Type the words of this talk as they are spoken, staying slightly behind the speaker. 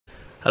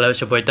Hello,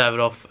 it's your boy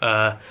Davidoff.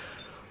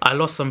 I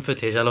lost some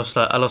footage. I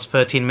lost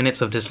 13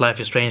 minutes of this Life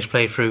is Strange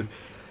playthrough,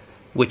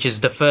 which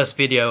is the first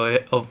video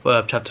of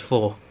chapter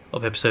 4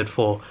 of episode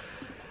 4.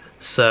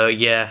 So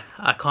yeah,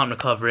 I can't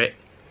recover it.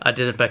 I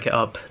didn't back it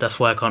up. That's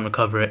why I can't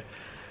recover it.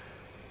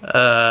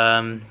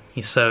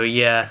 So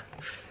yeah,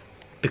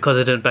 because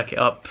I didn't back it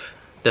up,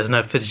 there's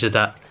no footage of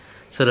that.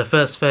 So the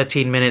first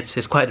 13 minutes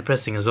is quite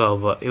depressing as well,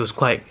 but it was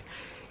quite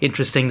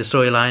interesting, the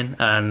storyline,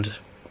 and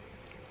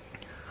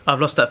I've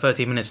lost that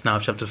 13 minutes now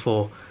of chapter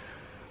 4.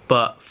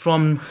 But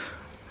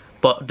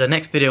the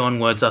next video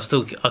onwards,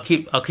 I'll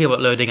keep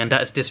uploading, and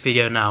that's this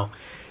video now.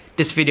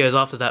 This video is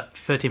after that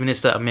 30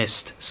 minutes that I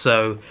missed.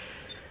 So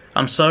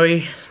I'm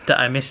sorry that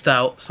I missed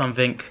out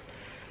something.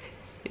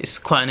 It's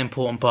quite an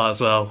important part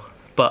as well,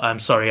 but I'm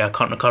sorry I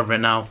can't recover it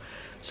now.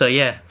 So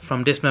yeah,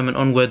 from this moment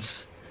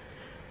onwards,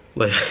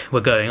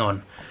 we're going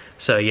on.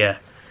 So yeah,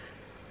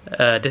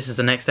 this is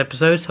the next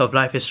episode of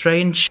Life is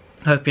Strange.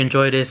 Hope you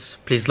enjoy this.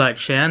 Please like,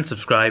 share and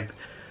subscribe.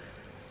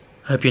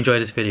 Hope you enjoy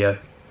this video.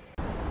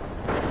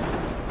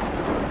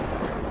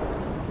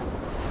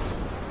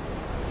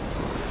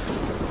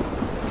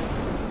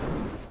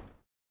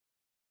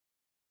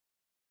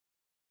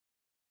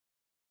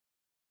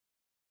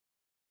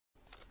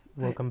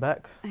 Welcome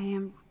back. I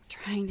am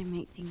trying to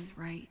make things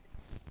right.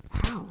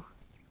 How?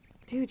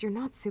 Dude, you're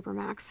not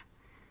Supermax.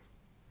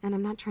 And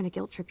I'm not trying to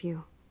guilt trip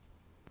you.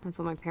 That's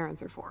what my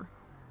parents are for.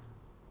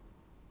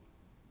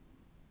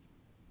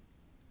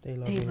 They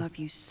love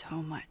you so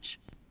much.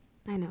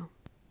 I know.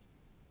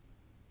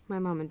 My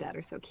mom and dad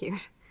are so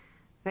cute.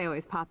 They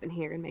always pop in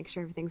here and make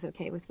sure everything's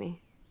okay with me.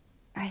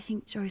 I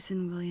think Joyce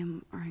and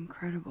William are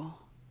incredible.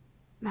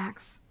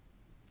 Max,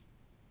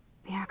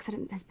 the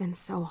accident has been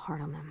so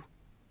hard on them.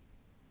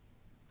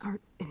 Our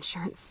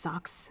insurance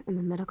sucks, and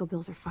the medical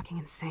bills are fucking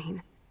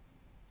insane.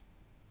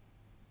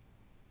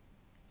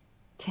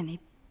 Can they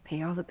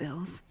pay all the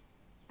bills?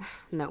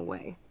 No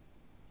way.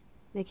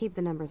 They keep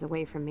the numbers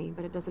away from me,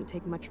 but it doesn't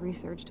take much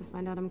research to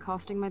find out I'm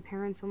costing my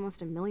parents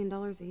almost $1 million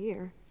a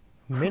year.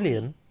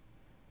 Million?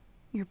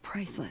 You're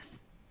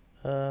priceless.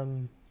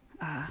 Um...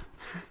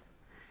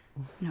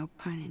 No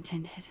pun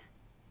intended.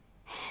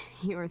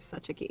 You are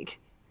such a geek.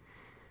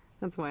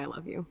 That's why I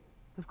love you.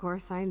 Of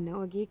course, I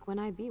know a geek when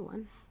I be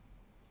one.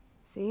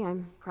 See,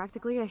 I'm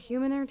practically a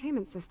human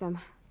entertainment system.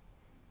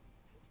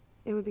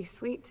 It would be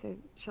sweet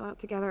to chill out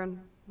together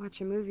and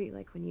watch a movie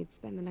like when you'd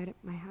spend the night at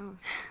my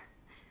house.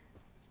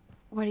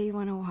 What do you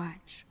want to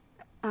watch?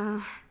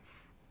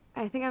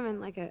 I think I'm in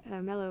like a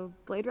mellow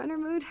Blade Runner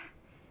mood.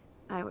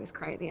 I always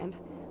cry at the end.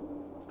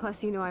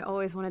 Plus, you know I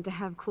always wanted to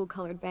have cool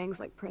colored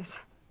bangs like Pris.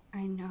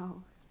 I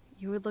know.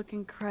 You would look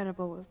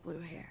incredible with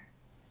blue hair.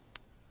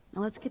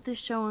 Now let's get this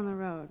show on the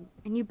road.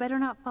 And you better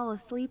not fall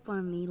asleep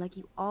on me like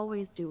you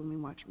always do when we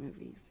watch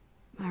movies.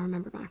 I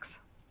remember, Max.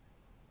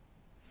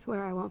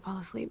 Swear I won't fall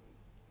asleep.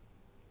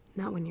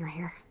 Not when you're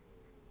here.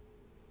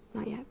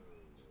 Not yet.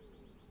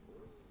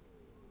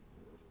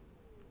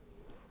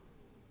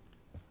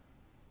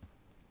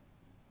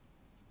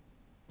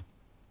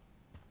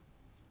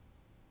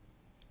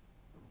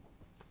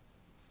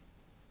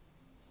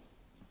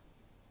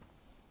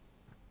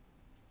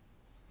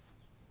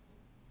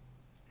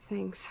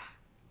 Thanks.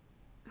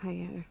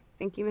 I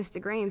think you missed a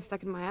grain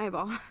stuck in my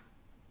eyeball.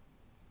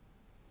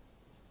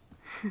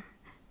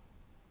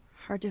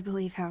 Hard to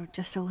believe how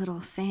just a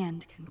little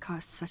sand can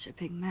cause such a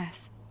big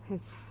mess.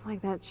 It's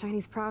like that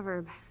Chinese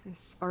proverb. A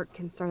spark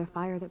can start a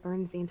fire that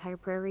burns the entire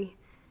prairie.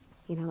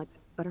 You know, like the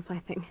butterfly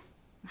thing.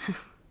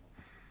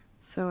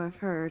 So I've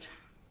heard.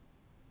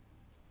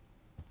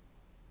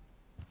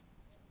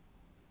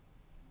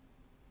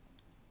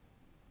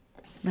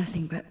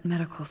 Nothing but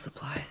medical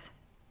supplies.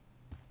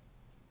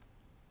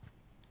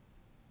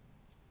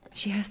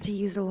 She has to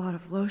use a lot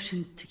of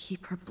lotion to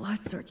keep her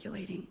blood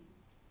circulating.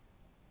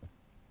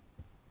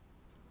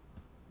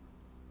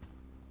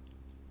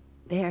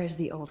 There's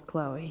the old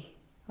Chloe.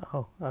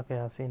 Oh, okay,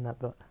 I've seen that,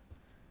 but...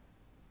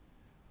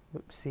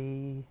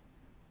 Whoopsie.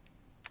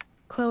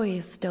 Chloe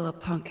is still a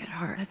punk at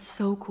heart. It's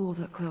so cool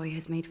that Chloe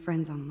has made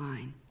friends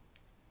online.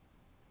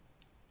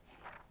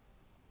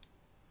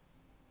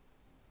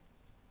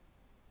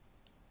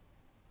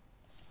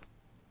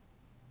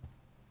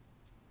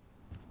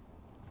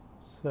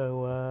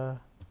 So,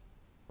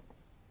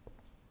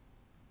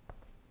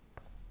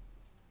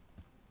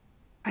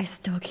 I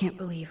still can't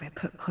believe I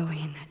put Chloe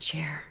in that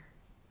chair.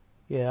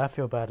 yeah, I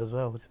feel bad as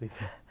well, to be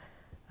fair.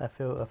 I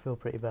feel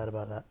pretty bad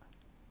about that.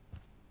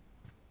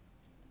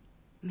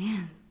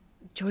 Man,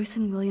 Joyce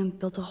and William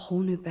built a whole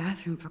new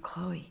bathroom for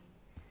Chloe.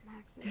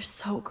 Max, They're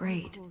so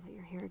great. Cool that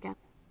you're here again.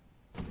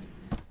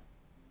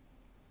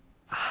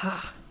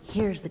 Ah,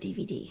 here's the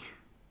DVD.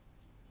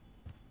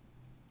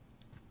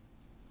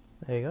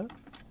 There you go.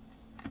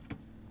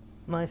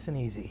 Nice and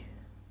easy.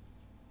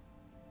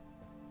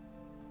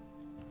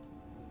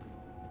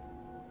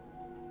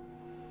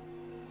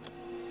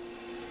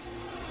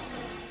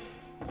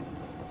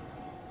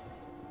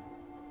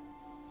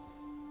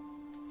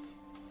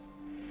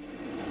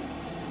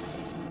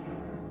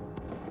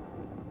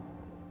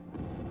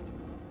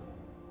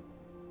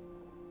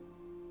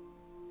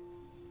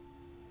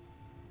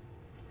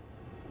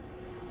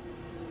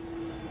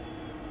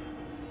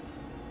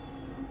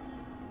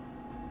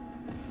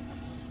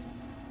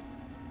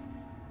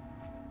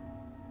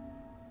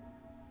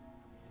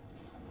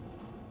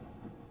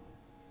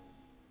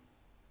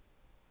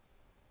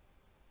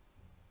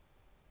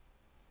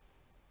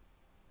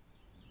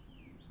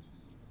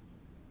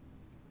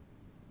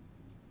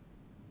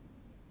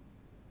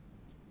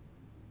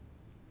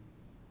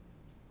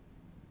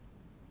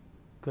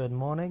 Good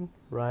morning,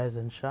 rise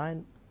and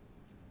shine.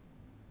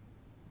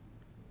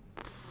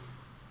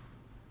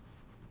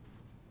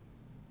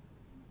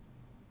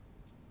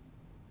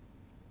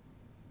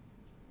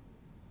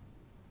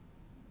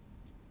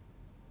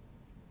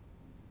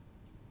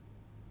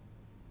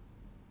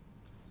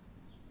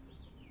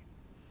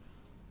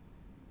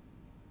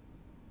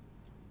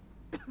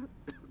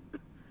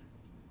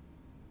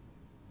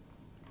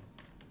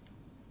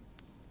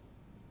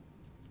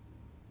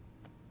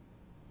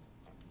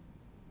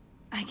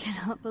 I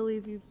cannot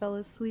believe you fell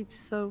asleep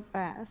so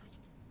fast.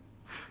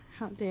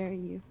 How dare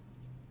you?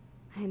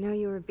 I know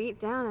you were beat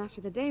down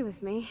after the day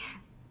with me,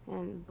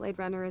 and Blade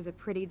Runner is a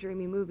pretty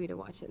dreamy movie to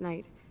watch at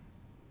night.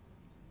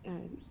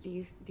 Do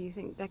you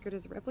think Deckard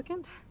is a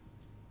replicant?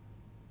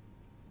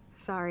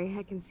 Sorry,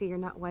 I can see you're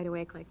not wide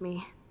awake like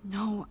me.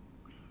 No,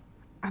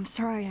 I'm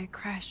sorry I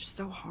crashed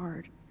so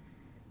hard.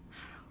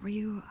 Were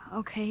you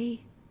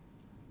okay?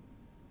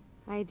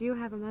 I do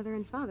have a mother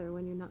and father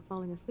when you're not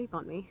falling asleep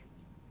on me.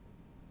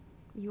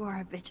 You are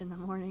a bitch in the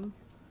morning.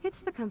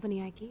 It's the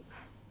company I keep.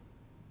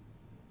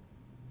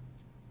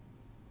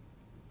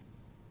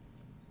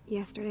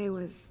 Yesterday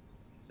was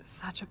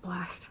such a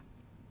blast.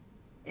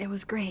 It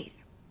was great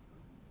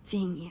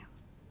seeing you.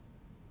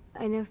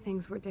 I know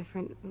things were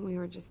different when we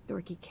were just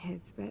dorky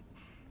kids, but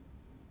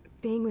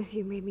being with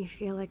you made me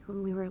feel like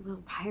when we were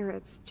little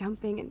pirates,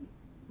 jumping and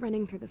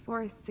running through the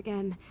forests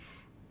again.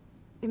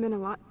 It meant a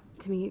lot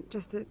to me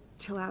just to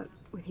chill out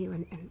with you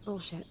and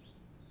bullshit.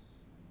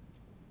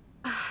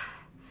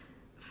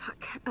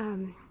 Fuck,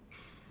 I'm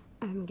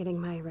getting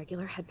my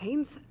regular head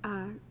pains.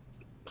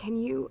 Can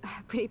you,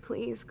 pretty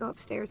please, go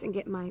upstairs and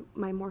get my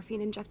morphine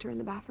injector in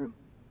the bathroom?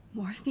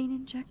 Morphine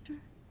injector?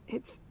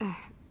 It's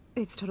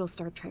total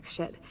Star Trek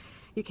shit.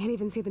 You can't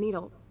even see the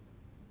needle.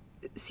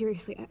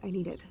 Seriously, I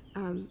need it.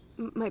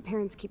 My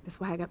parents keep the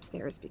swag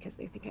upstairs because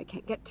they think I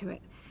can't get to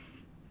it.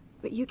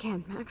 But you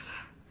can, Max.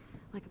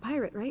 Like a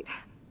pirate, right?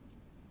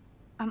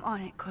 I'm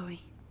on it, Chloe.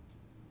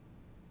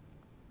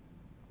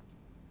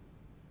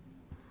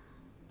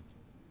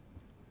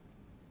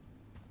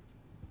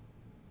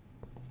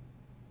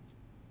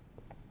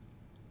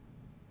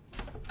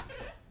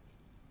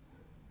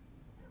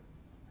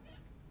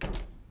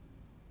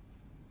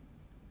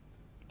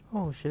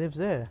 Oh, she lives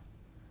there.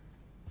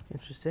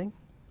 Interesting.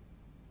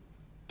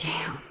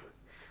 Damn.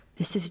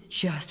 This is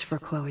just for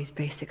Chloe's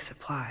basic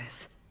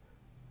supplies.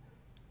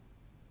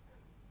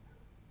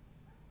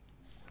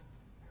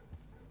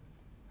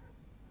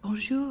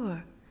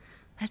 Bonjour.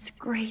 That's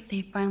great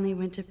they finally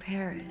went to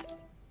Paris.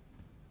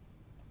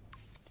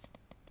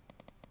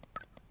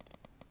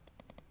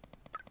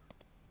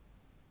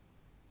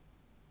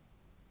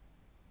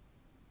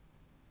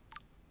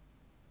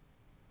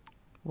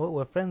 Well,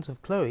 we're friends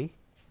with Chloe,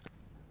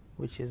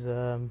 which is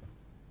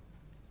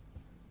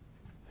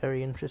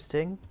very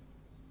interesting,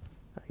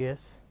 I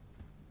guess.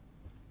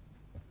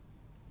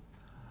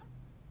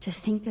 To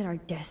think that our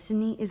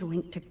destiny is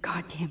linked to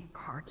goddamn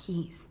car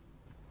keys.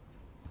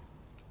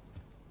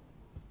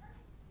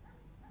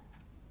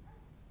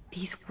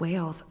 These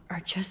whales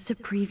are just a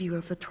preview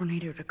of the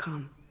tornado to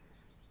come.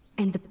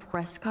 And the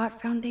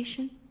Prescott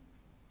Foundation?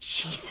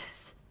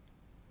 Jesus.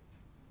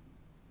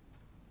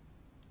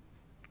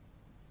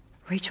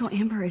 Rachel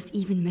Amber is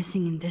even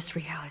missing in this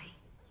reality.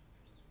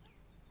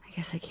 I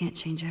guess I can't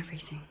change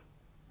everything.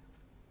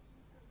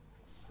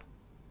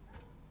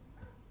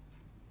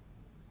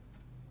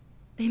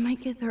 They might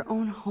get their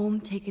own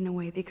home taken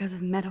away because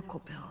of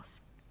medical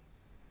bills.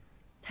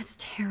 That's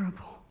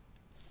terrible.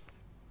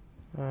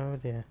 Oh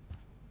dear.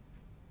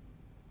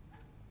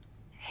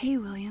 Hey,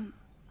 William.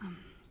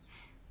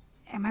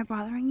 Am I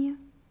bothering you?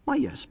 Why,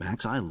 yes,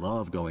 Max. I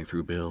love going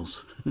through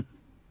bills.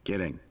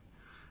 Kidding.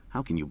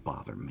 How can you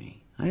bother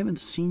me? I haven't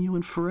seen you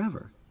in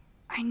forever.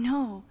 I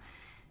know.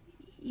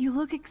 You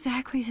look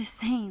exactly the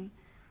same.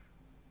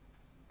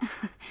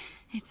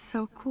 It's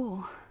so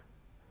cool.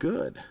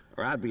 Good.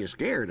 Or I'd be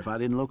scared if I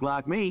didn't look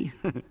like me.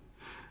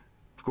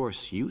 Of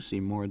course, you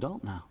seem more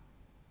adult now.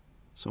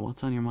 So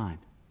what's on your mind?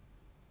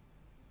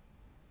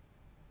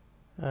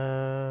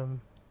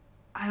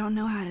 I don't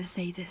know how to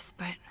say this,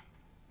 but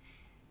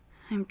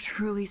I'm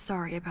truly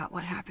sorry about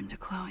what happened to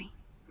Chloe.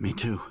 Me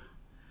too.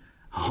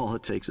 All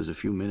it takes is a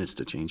few minutes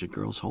to change a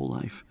girl's whole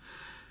life.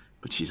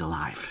 But she's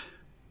alive.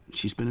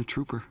 She's been a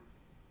trooper.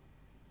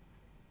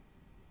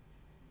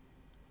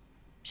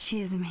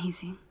 She is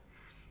amazing.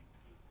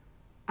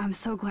 I'm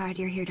so glad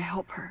you're here to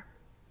help her.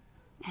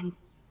 And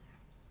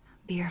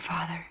be her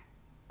father.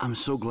 I'm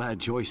so glad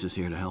Joyce is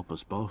here to help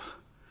us both.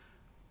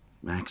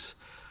 Max,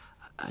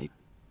 I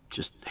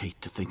just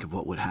hate to think of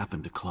what would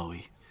happen to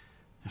Chloe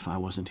if I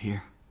wasn't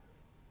here.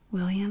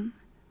 William,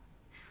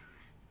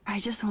 I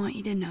just want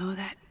you to know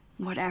that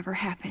whatever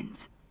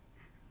happens,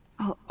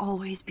 I'll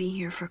always be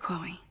here for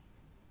Chloe.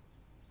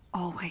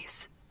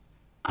 Always.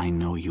 I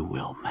know you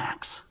will,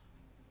 Max.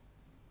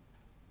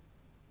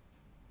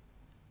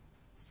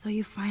 So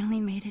you finally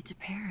made it to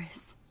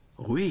Paris.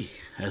 Oui,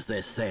 as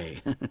they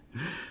say.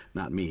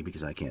 Not me,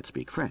 because I can't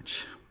speak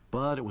French.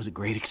 But it was a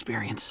great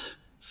experience,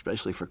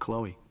 especially for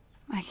Chloe.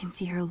 I can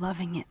see her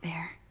loving it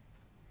there.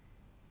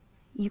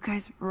 You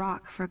guys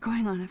rock for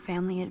going on a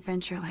family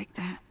adventure like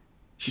that.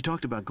 She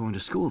talked about going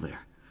to school there,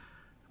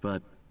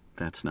 but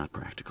that's not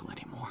practical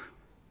anymore.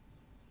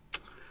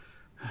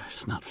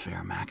 It's not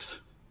fair, Max.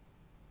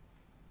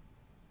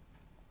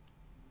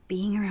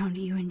 Being around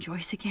you and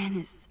Joyce again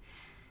is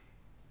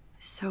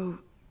so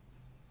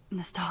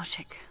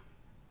nostalgic.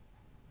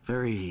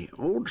 Very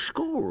old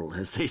school,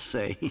 as they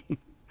say.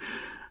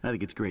 I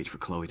think it's great for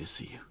Chloe to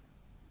see you.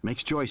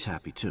 Makes Joyce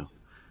happy, too.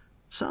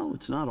 So,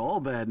 it's not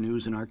all bad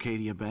news in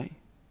Arcadia Bay.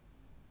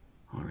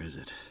 Or is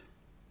it?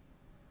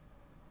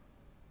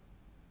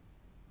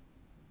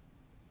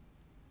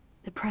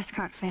 The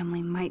Prescott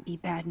family might be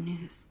bad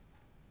news.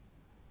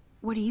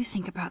 What do you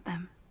think about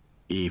them?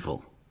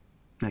 Evil.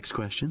 Next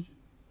question?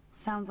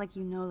 Sounds like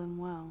you know them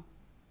well.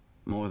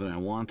 More than I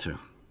want to.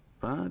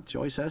 But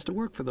Joyce has to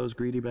work for those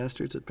greedy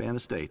bastards at Pan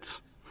Estates.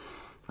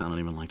 I don't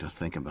even like to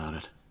think about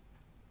it.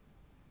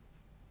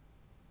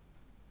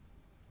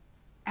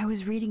 I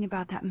was reading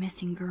about that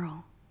missing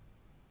girl.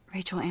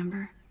 Rachel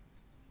Amber.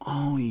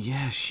 Oh,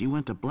 yeah, she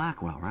went to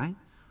Blackwell, right?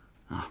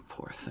 Oh,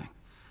 poor thing.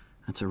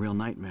 That's a real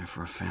nightmare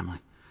for a family.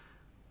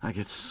 I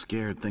get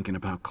scared thinking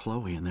about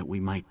Chloe and that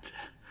we might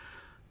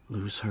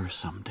lose her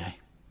someday.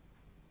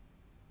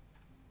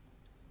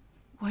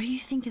 What do you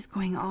think is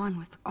going on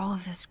with all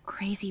of this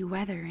crazy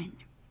weather and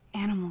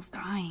animals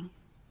dying?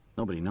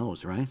 Nobody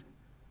knows, right?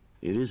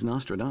 It is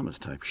Nostradamus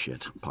type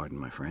shit, pardon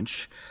my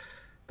French.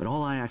 But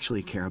all I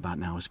actually care about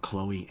now is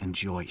Chloe and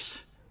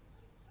Joyce.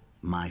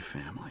 My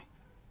family.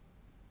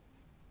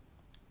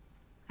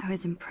 I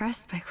was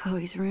impressed by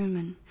Chloe's room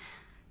and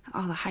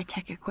all the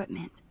high-tech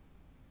equipment.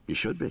 You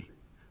should be.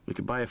 We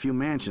could buy a few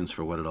mansions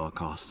for what it all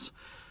costs.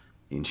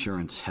 The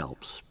insurance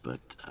helps, but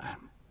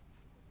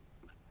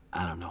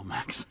I don't know,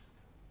 Max.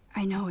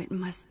 I know it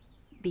must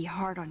be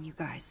hard on you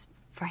guys,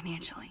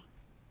 financially.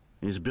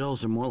 These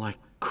bills are more like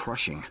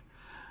crushing.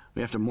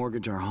 We have to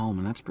mortgage our home,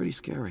 and that's pretty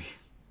scary.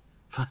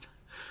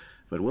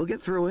 But we'll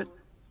get through it.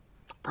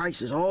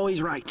 Price is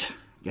always right.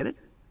 Get it?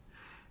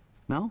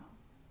 No?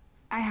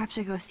 I have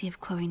to go see if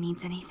Chloe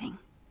needs anything.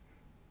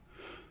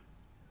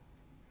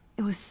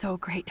 It was so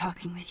great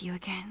talking with you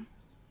again.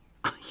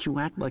 You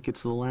act like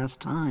it's the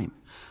last time.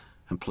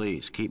 And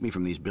please, keep me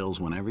from these bills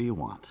whenever you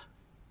want.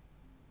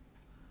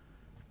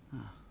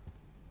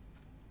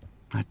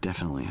 I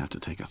definitely have to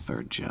take a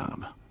third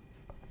job.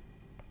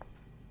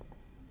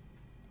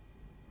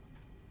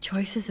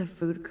 Joyce is a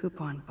food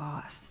coupon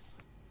boss.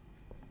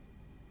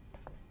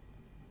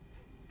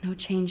 No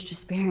change to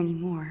spare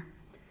anymore.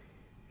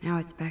 Now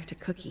it's back to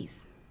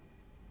cookies.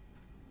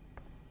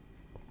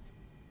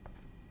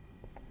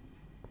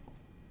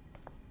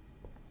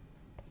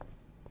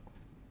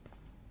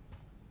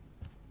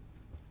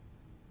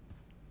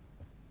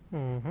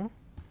 Mm-hmm.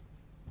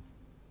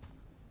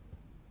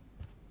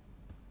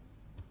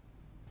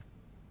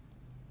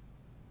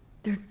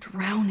 They're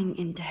drowning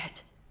in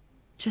debt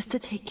just to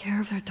take care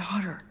of their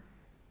daughter.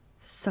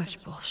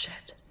 Such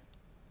bullshit.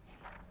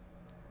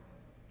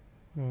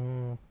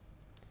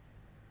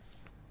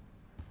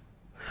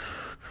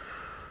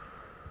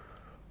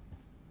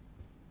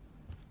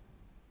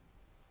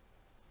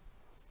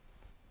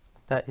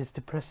 That is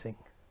depressing.